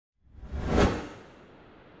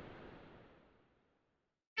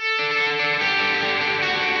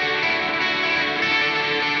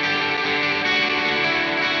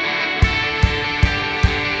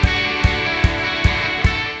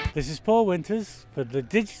This is Paul Winters for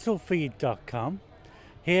thedigitalfeed.com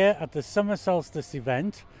here at the Summer Solstice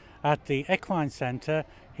event at the Equine Centre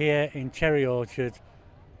here in Cherry Orchard,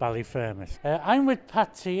 Ballyfermot. I'm with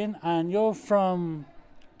Pat Tehan and you're from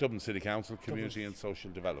Dublin City Council Community and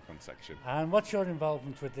Social Development Section. And what's your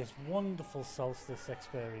involvement with this wonderful solstice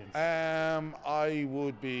experience? I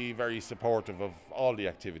would be very supportive of all the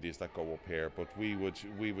activities that go up here, but we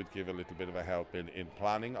would give a little bit of a help in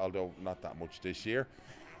planning, although not that much this year,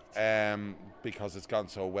 because it's gone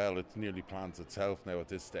so well. It nearly plans itself now at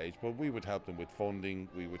this stage. But we would help them with funding.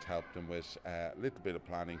 We would help them with a little bit of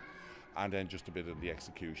planning, and then just a bit of the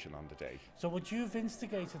execution on the day. So would you have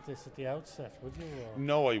instigated this at the outset, would you? Or?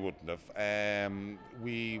 No, I wouldn't have.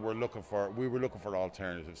 We were looking for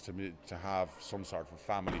alternatives to have some sort of a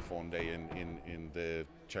family fun day in the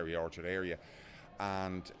Cherry Orchard area,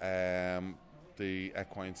 and the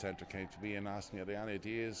Equine Centre came to me and asked me, are there any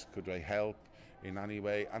ideas? Could I help in any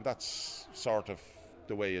way? And that's sort of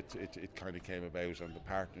the way it kind of came about, and the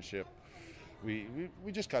partnership. We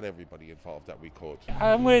just got everybody involved that we could.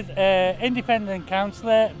 I'm with independent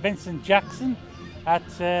councillor Vincent Jackson at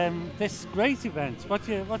this great event. What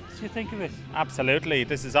do you think of it? Absolutely.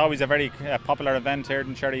 This is always a very popular event here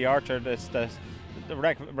in Cherry Orchard. It's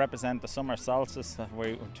represent the Summer Solstice.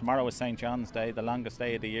 Tomorrow is St. John's Day, the longest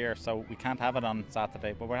day of the year, so we can't have it on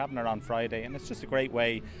Saturday, but we're having it on Friday, and it's just a great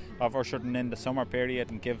way of ushering in the summer period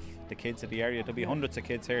and give the kids of the area. There'll be hundreds of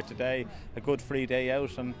kids here today, a good free day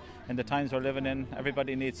out, and in the times we're living in,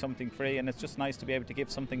 everybody needs something free, and it's just nice to be able to give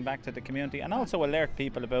something back to the community and also alert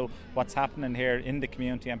people about what's happening here in the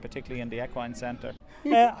community, and particularly in the Equine Centre.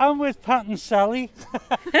 I'm with Pat and Sally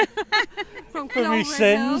from Clover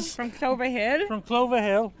Hill. From Clover Hill. From Clover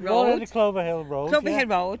Hill Road. The Clover Hill Road. Clover Hill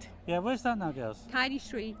Road. Yeah, where's that now, girls? Tidy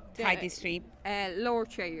Street. Tidy Street. Lower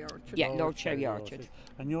Cherry Orchard. Yeah, Lower Cherry Orchard.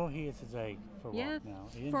 And you're here today for what now?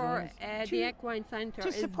 For the Equine Centre.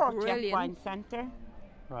 To support the Equine Centre.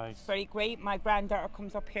 Right. It's very great. My granddaughter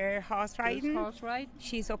comes up here horse riding.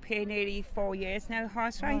 She's up here nearly 4 years now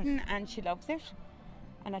horse riding, and she loves it.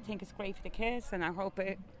 And I think it's great for the kids, and I hope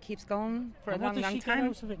it keeps going for a long time. What does she get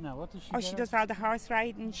out of it now? What does she she does all the horse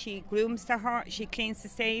riding. She grooms the horse. She cleans the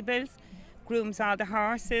stables, grooms all the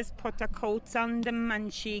horses, put their coats on them,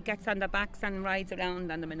 and she gets on their backs and rides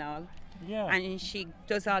around on them and all. Yeah. And she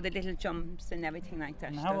does all the little jumps and everything like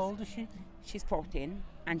that. And how old is she? She's 14,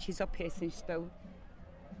 and she's up here since about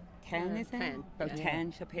 10, is it? 10. About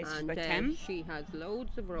 10. She's up here since about 10. She has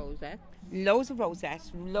loads of rosettes. Loads of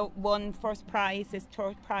rosettes. Won first prizes,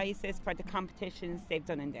 third prizes for the competitions they've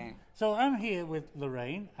done in there. So I'm here with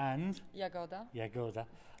Lorraine and Jagoda.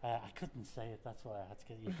 I couldn't say it, that's why I had to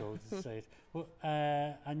get Jagoda to say it. Well,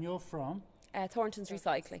 and you're from? Thornton's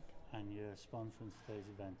Recycling. And you're sponsoring today's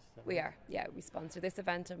event? We are, yeah. We sponsor this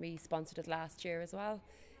event, and we sponsored it last year as well.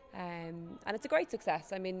 And it's a great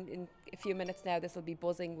success. I mean, in a few minutes now, this will be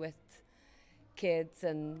buzzing with kids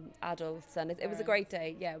and adults, and it was a great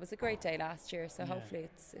day. Yeah, it was a great day last year, so hopefully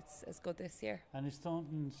it's as good this year. And is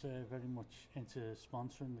Thornton's very much into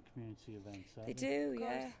sponsoring the community events? They do,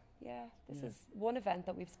 yeah. This is one event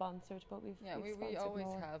that we've sponsored, but we've we always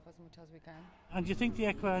more. help as much as we can. And do you think the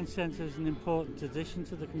Equine Centre is an important addition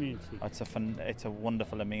to the community? It's a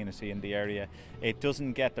wonderful amenity in the area. It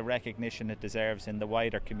doesn't get the recognition it deserves in the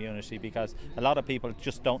wider community, because a lot of people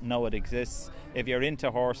just don't know it exists. If you're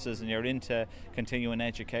into horses and you're into continuing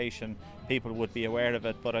education, people would be aware of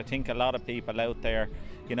it, but I think a lot of people out there,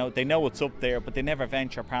 they know it's up there, but they never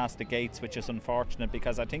venture past the gates, which is unfortunate,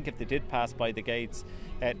 because I think if they did pass by the gates,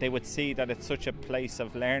 they would see that it's such a place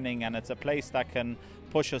of learning, and it's a place that can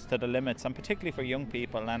push us to the limits, and particularly for young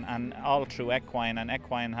people, and all through equine. And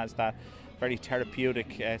equine has that very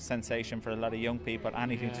therapeutic sensation for a lot of young people,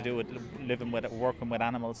 anything to do with living with it, working with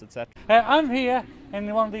animals, etc. I'm here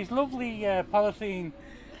in one of these lovely polythene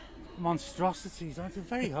monstrosities. Aren't they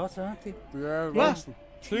very hot, aren't they? Yeah.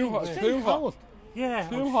 Too hot. Yeah.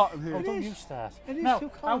 Too hot in here. Oh, don't you start. It is now, too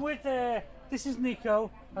cold. I'm with, this is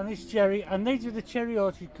Nico and this is Jerry, and they do the Cherry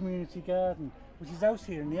Orchard Community Garden, which is out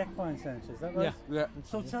here in the Equine Centre, is that right? Yeah.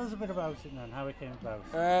 So tell us a bit about it and how it came about.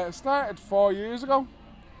 It started 4 years ago.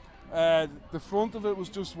 The front of it was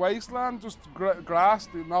just wasteland, just grass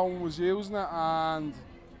that no one was using it, and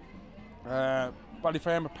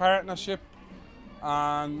Ballyfermot Partnership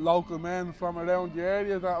and local men from around the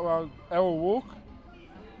area that were out of work,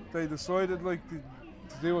 they decided to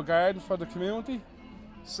do a garden for the community.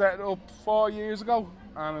 Set it up 4 years ago,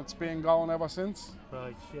 and it's been going ever since.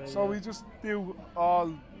 Right, so we just do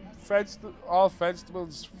all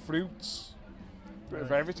vegetables, fruits, bit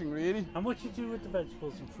of everything really. And what do you do with the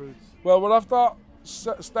vegetables and fruits? Well, I've got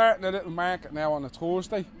starting a little market now on a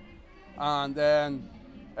Thursday, and then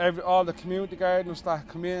all the community gardeners that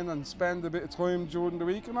come in and spend a bit of time during the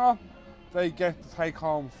week and all, they get to take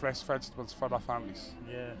home fresh vegetables for their families.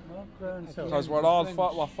 Yeah, well, grand. Because we're all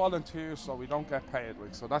we're volunteers, so we don't get paid.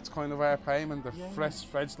 Like, so that's kind of our payment, the fresh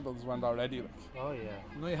vegetables when they're ready. Like. Oh yeah.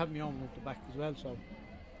 And I have my own up the back as well, so.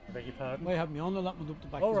 I beg your pardon? I have my own allotment up the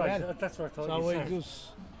back as well. Oh, that's what I thought so you said. Just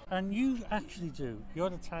and you actually do. You're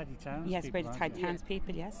the Tidy Towns yes, people, we're the Tidy Towns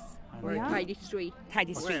people, yes. We're Tidy Street.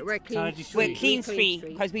 Tidy Street. We're clean Tidy street. We're clean street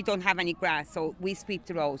because we don't have any grass, so we sweep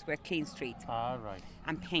the roads. We're clean street. Ah, right.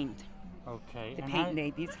 And paint. Okay. The paint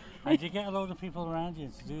ladies. And do you get a load of people around you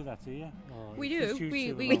to do that, do you? Or we do.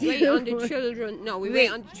 We wait wait on the children. No, we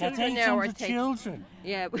wait on the children now. That's 800 children?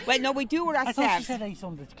 Yeah. Well, no, we do it ourselves. I thought you said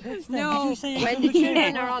 800 kids then. No, Did you say when the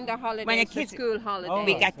children are on their holidays, when the kids, school holidays,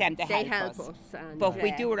 we get them to they help us. And but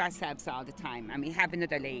we do it ourselves all the time, and we have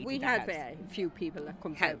another lady. We have a few people that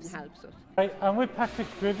come out and helps us. Right, I'm with Patrick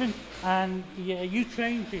Griffin, and yeah, you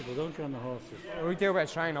train people, don't you, on the horses? We do a bit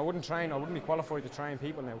of training. I wouldn't be qualified to train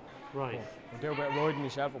people now. Right. I do a bit of riding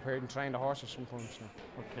myself up here and train the horses sometimes now.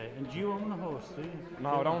 Okay, and do you own a horse, do you?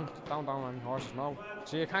 No, I don't own any horses, no.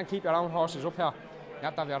 So you can't keep your own horses up here. You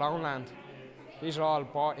have to have your own land. These are all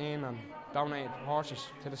bought in and donated horses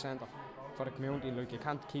to the centre for the community. Like, you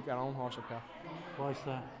can't keep your own horse up here. Why is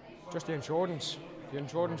that? Just the insurance. The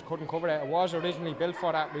insurance couldn't cover it. It was originally built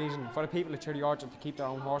for that reason, for the people at Cherry Orchard to keep their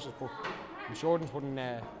own horses, but insurance wouldn't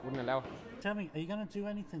allow it. Tell me, are you going to do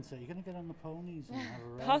anything, sir? Are you going to get on the ponies and have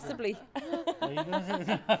a ride? Possibly. Are you going to do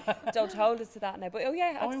that? Don't hold us to that now, but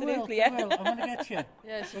yeah, absolutely. I will. I'm going to get you.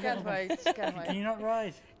 Yeah, she can't ride. Can you not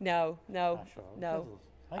ride? No.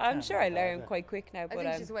 I'm sure I learned quite quick now. But I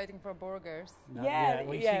think she's waiting for burgers. No, yeah.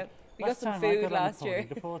 We got some food last year.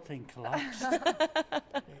 The poor thing collapsed.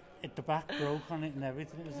 The back broke on it and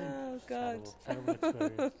everything. It was terrible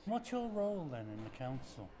experience. What's your role then in the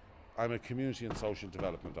council? I'm a community and social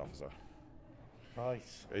development officer. Right.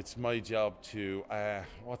 It's my job to,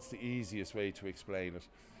 what's the easiest way to explain it?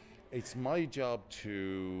 It's my job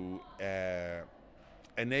to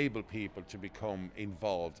enable people to become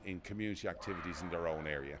involved in community activities in their own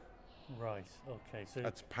area. Right, okay. So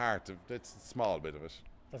that's a small bit of it.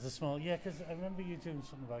 That's a small, yeah, because I remember you doing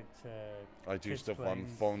something about I do stuff on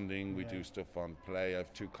funding, we do stuff on play. I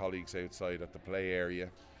have 2 colleagues outside at the play area.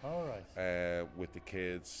 All right. With the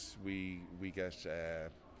kids, we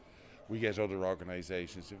get other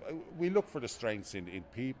organisations. We look for the strengths in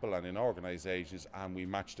people and in organisations, and we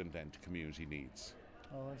match them then to community needs.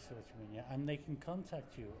 Oh, I see what you mean. Yeah, and they can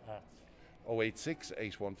contact you at 086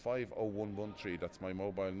 815 0113. That's my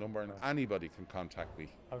mobile number, and anybody can contact me.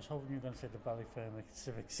 I was hoping you were going to say the Ballyfermot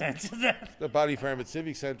Civic Centre then. The Ballyfermot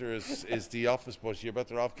Civic Centre is the office, but you're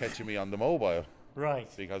better off catching me on the mobile.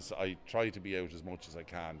 Right. Because I try to be out as much as I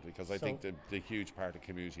can, because I think the huge part of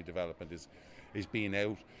community development is being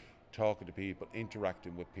out, talking to people,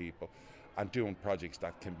 interacting with people, and doing projects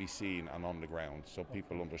that can be seen and on the ground, so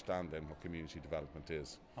people understand then what community development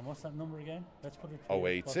is. And what's that number again? Let's put it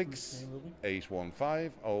 086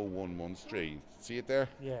 815 0113. See it there?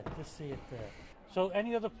 Yeah, just see it there. So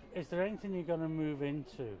is there anything you're going to move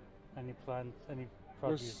into? Any plans, any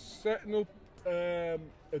projects? We're setting up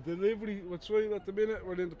a delivery. What's right at the minute,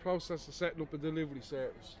 we're in the process of setting up a delivery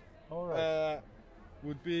service. All right.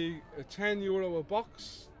 Would be a €10 a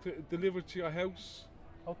box to deliver to your house.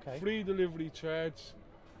 Okay. Free delivery charge.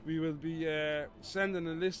 We will be sending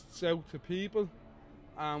the lists out to people,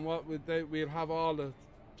 and we'll have all the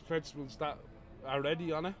vegetables that are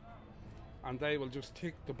ready on it, and they will just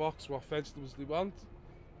tick the box what vegetables they want.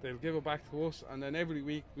 They'll give it back to us, and then every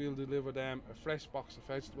week we'll deliver them a fresh box of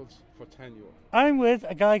vegetables for €10. I'm with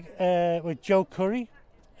a guy with Joe Curry,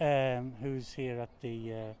 who's here at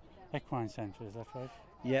the Equine Centre. Is that right?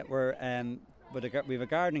 Yeah, we have a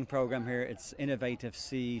gardening programme here. It's Innovative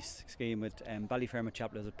Seas scheme with Ballyfermot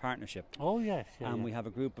Chapel as a partnership. Oh yes, and we have a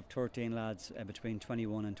group of 13 lads between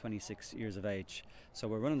 21 and 26 years of age. So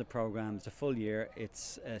we're running the programme. It's a full year.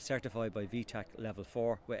 It's certified by VTAC level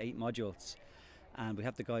 4 with 8 modules, and we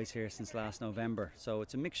have the guys here since last November. So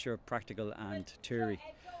it's a mixture of practical and theory,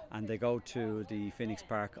 and they go to the Phoenix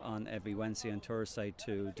Park on every Wednesday and Thursday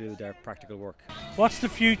to do their practical work. What's the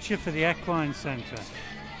future for the Equine Centre?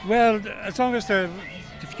 Well, as long as the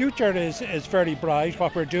future is very bright,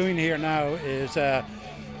 what we're doing here now is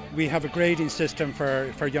we have a grading system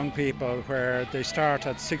for young people where they start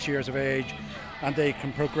at 6 years of age and they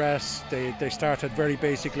can progress. They start at very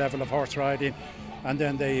basic level of horse riding, and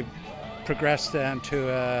then they progress then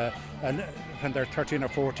to when they're 13 or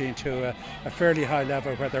 14 to a fairly high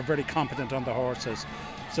level where they're very competent on the horses.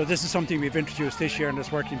 So this is something we've introduced this year, and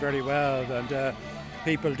it's working very well. And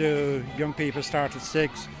young people start at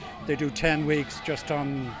 6, they do 10 weeks just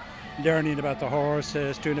on learning about the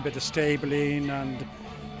horses, doing a bit of stabling and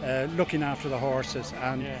looking after the horses,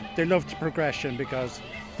 and they love the progression because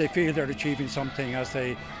they feel they're achieving something as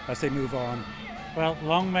they move on. Well,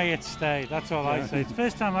 long may it stay. That's all I say. It's the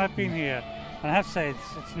first time I've been here, and I have to say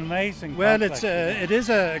it's an amazing. Well, complex. it is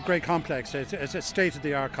a great complex. It's a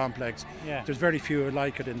state-of-the-art complex. Yeah. There's very few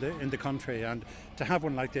like it in the country, and to have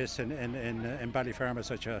one like this in Ballyfermot,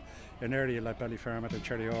 such an area like Ballyfermot and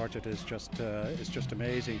Cherry Orchard, is just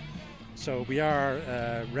amazing. So we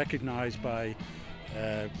are recognised by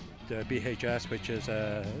the BHS, which is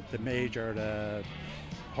the major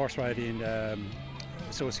horse riding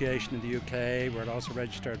association in the UK. We're also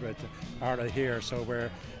registered with ARLA here, so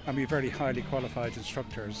we're very highly qualified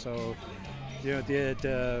instructors. So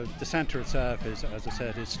the centre itself is, as I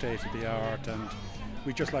said, is state of the art, and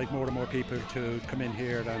we just like more and more people to come in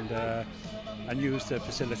here and use the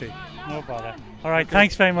facility. No bother. All right,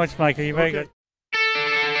 thanks very much, Michael. You're very good.